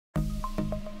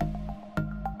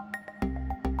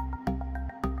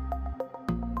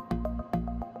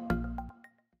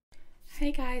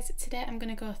Hey guys, today I'm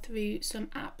going to go through some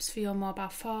apps for your mobile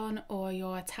phone or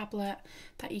your tablet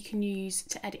that you can use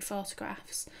to edit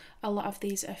photographs. A lot of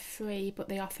these are free, but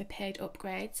they offer paid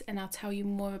upgrades, and I'll tell you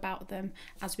more about them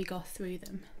as we go through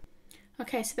them.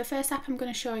 Okay, so the first app I'm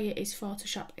going to show you is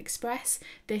Photoshop Express.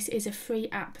 This is a free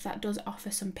app that does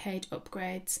offer some paid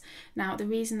upgrades. Now, the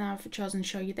reason I've chosen to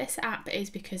show you this app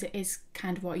is because it is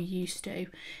kind of what you're used to.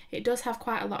 It does have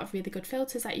quite a lot of really good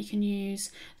filters that you can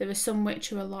use. There are some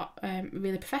which are a lot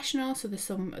really professional, so there's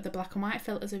some, the black and white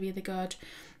filters are really good.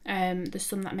 There's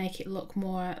some that make it look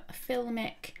more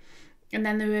filmic. And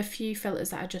then there are a few filters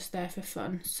that are just there for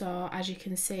fun. So as you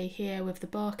can see here with the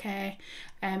bokeh,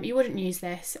 you wouldn't use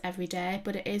this every day,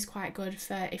 but it is quite good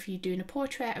for if you're doing a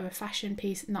portrait or a fashion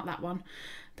piece. Not that one,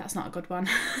 that's not a good one.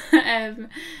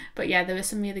 But yeah, there are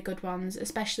some really good ones,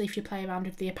 especially if you play around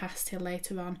with the opacity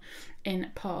later on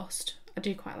in post. I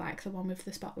do quite like the one with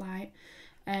the spotlight.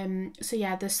 So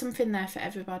yeah, there's something there for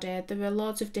everybody. There are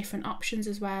loads of different options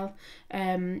as well.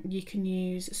 You can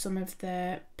use some of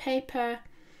the paper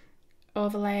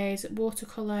overlays,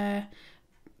 watercolour,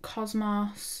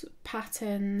 cosmos,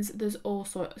 patterns. There's all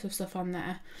sorts of stuff on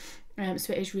there,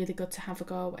 so it is really good to have a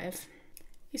go with.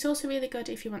 It's also really good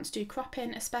if you want to do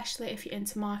cropping, especially if you're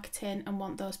into marketing and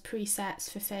want those presets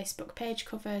for Facebook page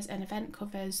covers and event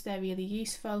covers. They're really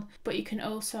useful. But you can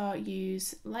also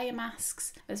use layer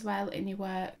masks as well in your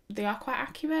work. They are quite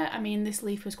accurate. I mean, this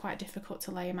leaf was quite difficult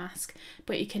to layer mask,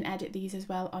 but you can edit these as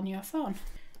well on your phone.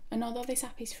 And although this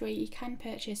app is free, you can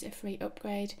purchase a free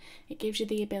upgrade. It gives you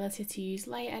the ability to use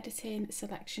layer editing,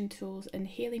 selection tools and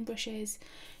healing brushes.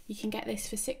 You can get this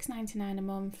for $6.99 a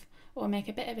month, or make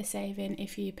a bit of a saving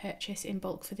if you purchase in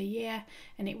bulk for the year,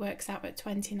 and it works out at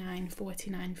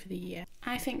 $29.49 for the year.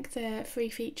 I think the free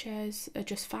features are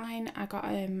just fine. I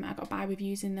got by with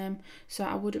using them, so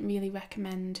I wouldn't really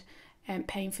recommend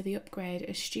paying for the upgrade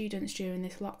as students during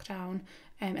this lockdown,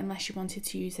 unless you wanted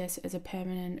to use this as a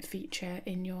permanent feature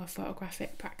in your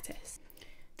photographic practice.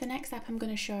 The next app I'm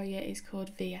going to show you is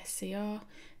called VSCO.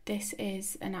 This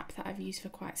is an app that I've used for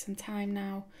quite some time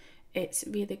now. It's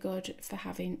really good for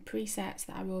having presets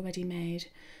that are already made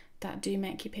that do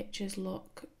make your pictures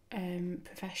look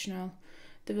professional.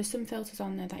 There are some filters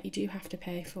on there that you do have to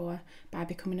pay for by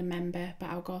becoming a member, but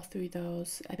I'll go through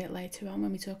those a bit later on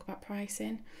when we talk about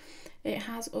pricing. It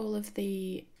has all of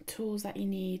the tools that you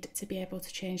need to be able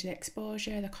to change the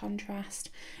exposure, the contrast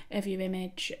of your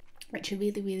image, which are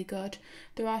really, really good.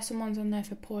 There are some ones on there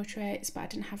for portraits, but I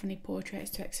didn't have any portraits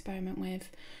to experiment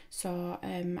with, so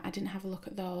I didn't have a look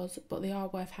at those, but they are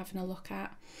worth having a look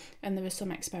at, and there are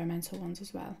some experimental ones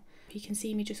as well. You can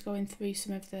see me just going through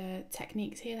some of the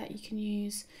techniques here that you can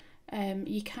use.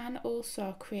 You can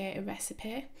also create a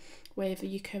recipe with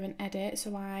your current edit.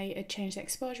 So I had changed the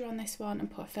exposure on this one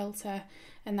and put a filter,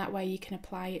 and that way you can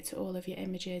apply it to all of your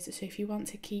images. So if you want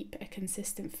to keep a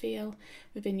consistent feel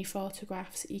within your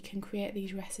photographs, you can create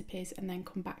these recipes and then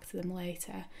come back to them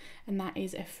later, and that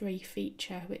is a free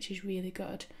feature, which is really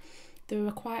good. There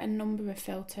are quite a number of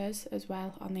filters as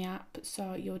well on the app,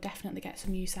 so you'll definitely get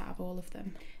some use out of all of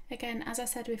them. Again, as I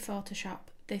said with Photoshop,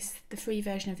 the free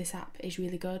version of this app is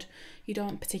really good. You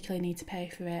don't particularly need to pay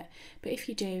for it, but if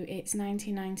you do, it's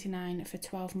 $19.99 for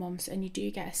 12 months, and you do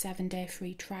get a 7-day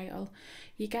free trial.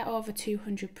 You get over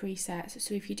 200 presets,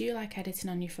 so if you do like editing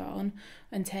on your phone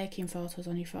and taking photos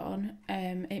on your phone,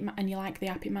 and you like the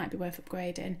app, it might be worth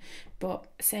upgrading. But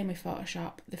same with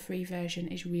Photoshop, the free version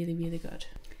is really, really good.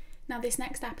 Now this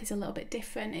next app is a little bit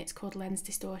different. It's called Lens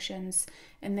Distortions,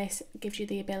 and this gives you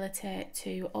the ability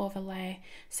to overlay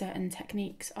certain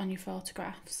techniques on your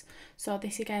photographs. So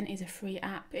this again is a free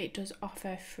app. It does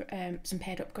offer some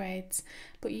paid upgrades,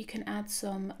 but you can add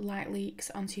some light leaks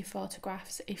onto your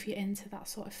photographs if you're into that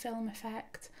sort of film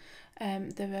effect.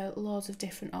 There are loads of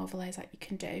different overlays that you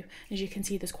can do. As you can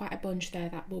see, there's quite a bunch there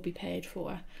that will be paid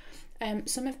for.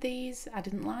 Some of these I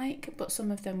didn't like, but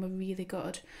some of them were really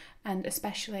good, and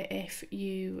especially if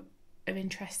you are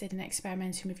interested in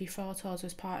experimenting with your photos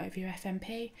as part of your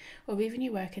FMP, or even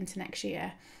your work into next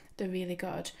year, they're really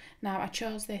good. Now I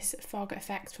chose this fog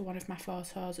effect for one of my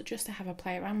photos just to have a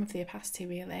play around with the opacity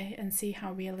really and see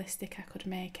how realistic I could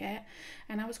make it,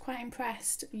 and I was quite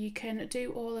impressed. You can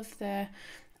do all of the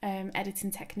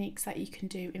editing techniques that you can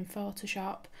do in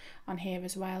Photoshop on here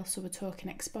as well. So we're talking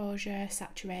exposure,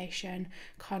 saturation,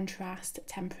 contrast,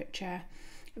 temperature,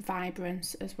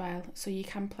 vibrance as well. So you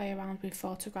can play around with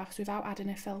photographs without adding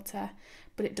a filter,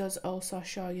 but it does also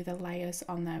show you the layers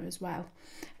on there as well.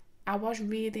 I was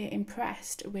really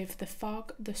impressed with the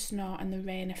fog, the snow and the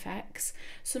rain effects.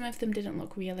 Some of them didn't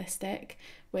look realistic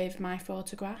with my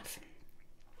photograph,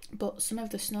 but some of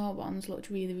the snow ones looked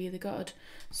really good.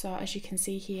 So as you can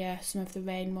see here, some of the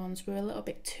rain ones were a little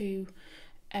bit too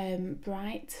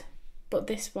bright, but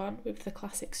this one with the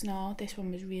classic snow, this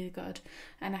one was really good.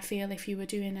 And I feel if you were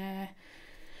doing a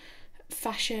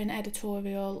fashion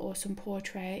editorial or some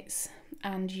portraits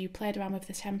and you played around with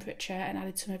the temperature and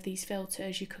added some of these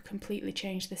filters, you could completely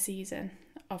change the season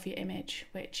of your image,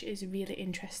 which is a really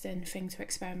interesting thing to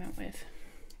experiment with.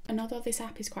 And although this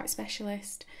app is quite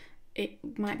specialist, it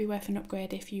might be worth an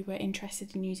upgrade if you were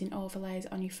interested in using overlays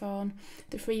on your phone.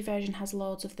 The free version has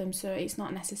loads of them, so it's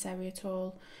not necessary at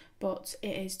all, but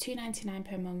it is $2.99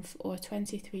 per month or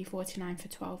 $23.49 for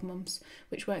 12 months,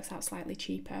 which works out slightly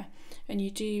cheaper. And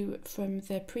you do, from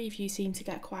the preview, seem to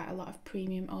get quite a lot of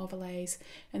premium overlays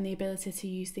and the ability to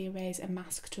use the erase and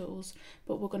mask tools,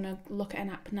 but we're going to look at an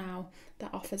app now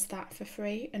that offers that for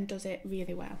free and does it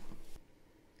really well.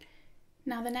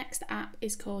 Now the next app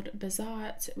is called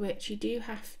Bazaart, which you do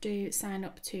have to sign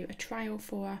up to a trial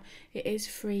for. It is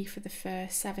free for the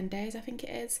first 7 days, I think it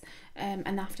is,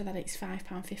 and after that it's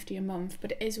 £5.50 a month,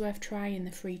 but it is worth trying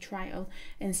the free trial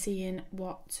and seeing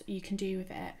what you can do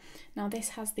with it. Now this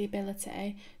has the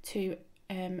ability to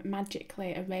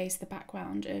magically erase the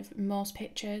background of most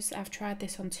pictures. I've tried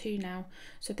this on 2 now.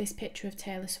 So this picture of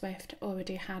Taylor Swift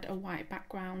already had a white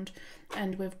background,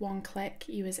 and with one click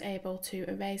you was able to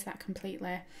erase that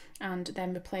completely and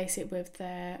then replace it with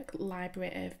the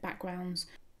library of backgrounds,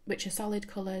 which are solid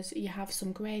colours. You have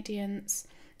some gradients,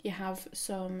 you have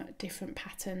some different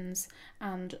patterns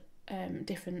and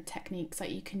different techniques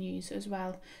that you can use as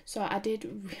well. So I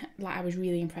was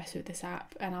really impressed with this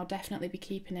app, and I'll definitely be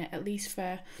keeping it at least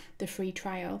for the free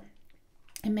trial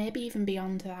and maybe even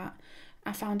beyond that.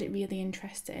 I found it really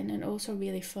interesting and also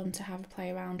really fun to have a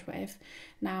play around with.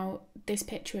 Now this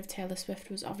picture of Taylor Swift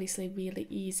was obviously really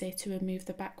easy to remove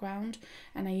the background,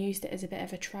 and I used it as a bit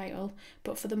of a trial,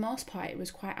 but for the most part it was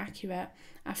quite accurate.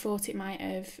 I thought it might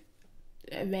have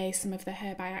erased some of the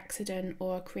hair by accident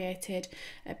or created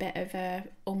a bit of a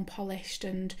unpolished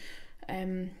and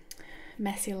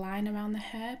messy line around the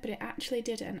hair, but it actually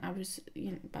didn't.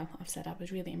 I've said I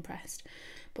was really impressed,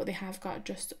 but they have got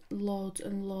just loads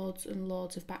and loads and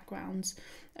loads of backgrounds,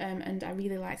 and I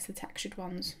really liked the textured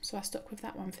ones, so I stuck with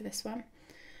that one for this one.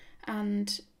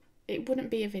 And it wouldn't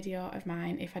be a video of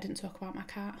mine if I didn't talk about my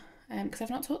cat, because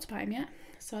I've not talked about him yet.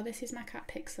 So this is my cat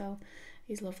Pixel.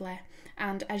 He's lovely,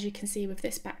 and as you can see with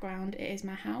this background it is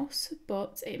my house,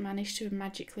 but it managed to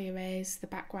magically erase the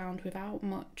background without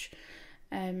much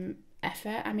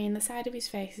effort. I mean, the side of his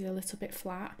face is a little bit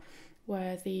flat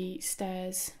where the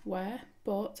stairs were,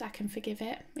 but I can forgive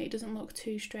it. It doesn't look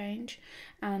too strange,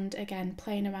 and again,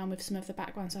 playing around with some of the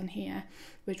backgrounds on here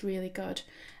was really good.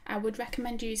 I would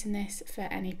recommend using this for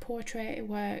any portrait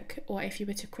work, or if you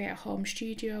were to create a home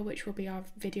studio, which will be our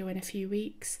video in a few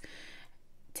weeks.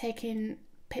 Taking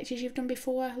pictures you've done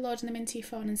before, loading them into your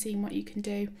phone and seeing what you can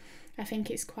do. I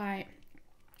think it's quite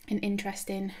an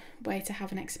interesting way to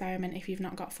have an experiment if you've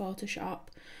not got Photoshop,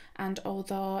 and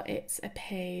although it's a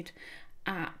paid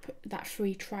app, that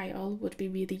free trial would be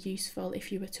really useful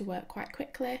if you were to work quite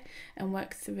quickly and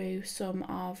work through some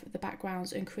of the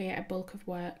backgrounds and create a bulk of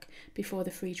work before the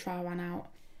free trial ran out.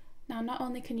 Now, not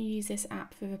only can you use this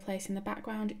app for replacing the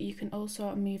background, you can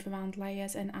also move around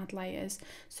layers and add layers.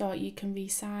 So you can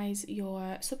resize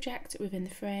your subject within the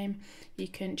frame, you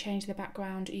can change the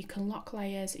background, you can lock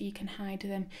layers, you can hide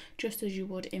them just as you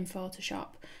would in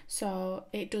Photoshop. So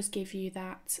it does give you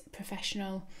that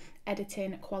professional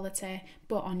editing quality,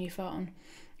 but on your phone.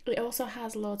 It also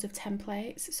has loads of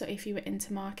templates, so if you were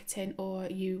into marketing or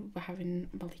you were having,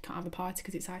 well, you can't have a party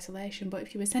because it's isolation, but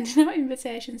if you were sending out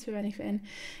invitations for anything,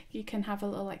 you can have a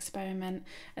little experiment,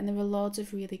 and there are loads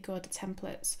of really good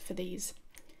templates for these.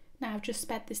 Now I've just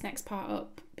sped this next part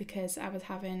up because I was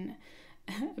having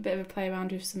a bit of a play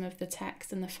around with some of the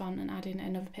text and the font and adding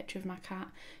another picture of my cat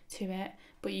to it,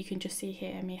 but you can just see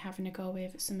here me having a go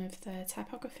with some of the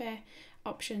typography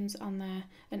options on there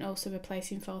and also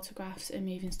replacing photographs and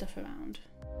moving stuff around.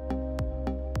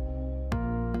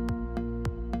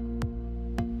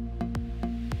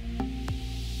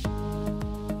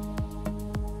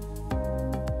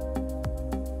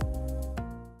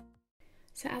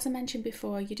 So as I mentioned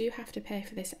before, you do have to pay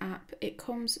for this app. It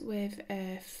comes with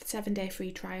a 7-day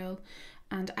free trial,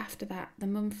 and after that the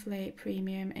monthly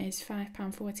premium is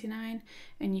 £5.49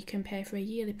 and you can pay for a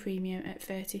yearly premium at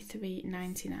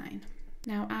 £33.99.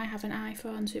 Now I have an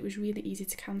iPhone, so it was really easy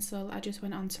to cancel. I just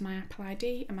went onto my Apple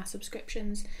ID and my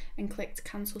subscriptions and clicked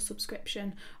cancel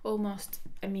subscription almost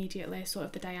immediately, sort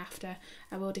of the day after.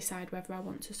 I will decide whether I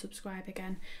want to subscribe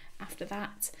again after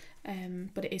that,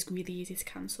 but it is really easy to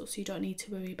cancel, so you don't need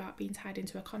to worry about being tied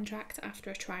into a contract after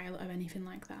a trial or anything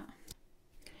like that.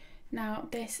 Now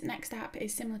this next app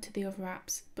is similar to the other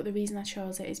apps, but the reason I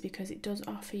chose it is because it does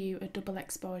offer you a double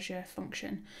exposure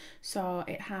function. So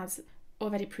it has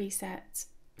already preset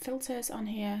filters on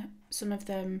here. Some of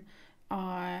them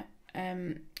are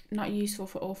not useful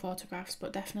for all photographs,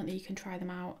 but definitely you can try them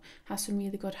out. Has some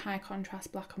really good high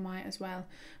contrast black and white as well.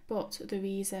 But the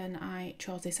reason I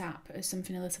chose this app as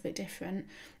something a little bit different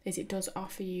is it does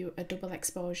offer you a double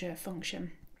exposure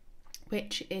function,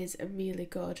 which is a really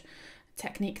good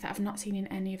technique that I've not seen in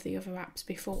any of the other apps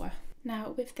before.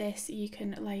 Now with this you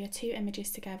can layer two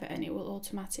images together and it will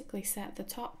automatically set the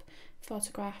top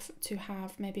photograph to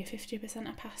have maybe a 50%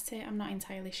 opacity. I'm not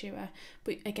entirely sure,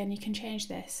 but again you can change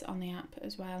this on the app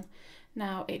as well.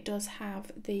 Now it does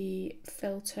have the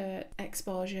filter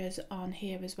exposures on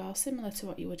here as well, similar to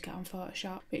what you would get on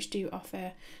Photoshop, which do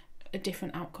offer a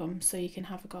different outcome, so you can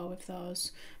have a go with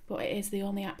those. But it is the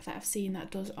only app that I've seen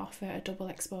that does offer a double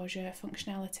exposure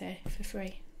functionality for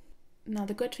free. Now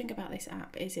the good thing about this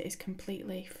app is it is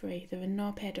completely free. There are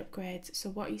no paid upgrades, so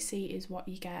what you see is what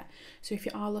you get. So if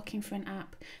you are looking for an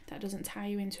app that doesn't tie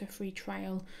you into a free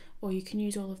trial, or you can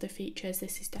use all of the features,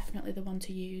 this is definitely the one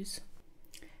to use.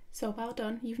 So well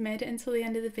done, you've made it until the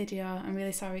end of the video. I'm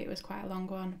really sorry it was quite a long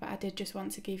one, but I did just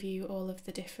want to give you all of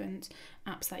the different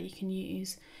apps that you can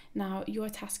use. Now your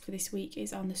task for this week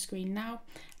is on the screen now.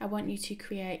 I want you to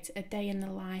create a day in the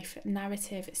life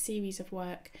narrative series of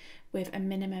work with a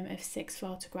minimum of 6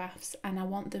 photographs, and I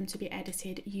want them to be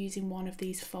edited using one of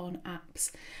these phone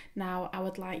apps. Now I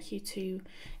would like you to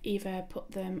either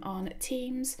put them on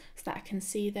Teams so that I can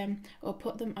see them, or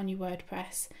put them on your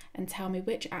WordPress and tell me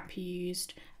which app you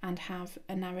used and have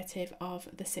a narrative of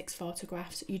the 6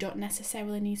 photographs. You don't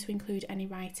necessarily need to include any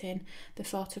writing. The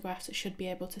photographs should be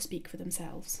able to speak for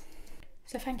themselves.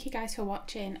 So thank you guys for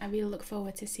watching. I really look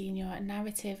forward to seeing your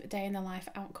narrative day in the life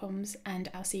outcomes, and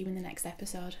I'll see you in the next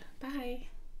episode. Bye!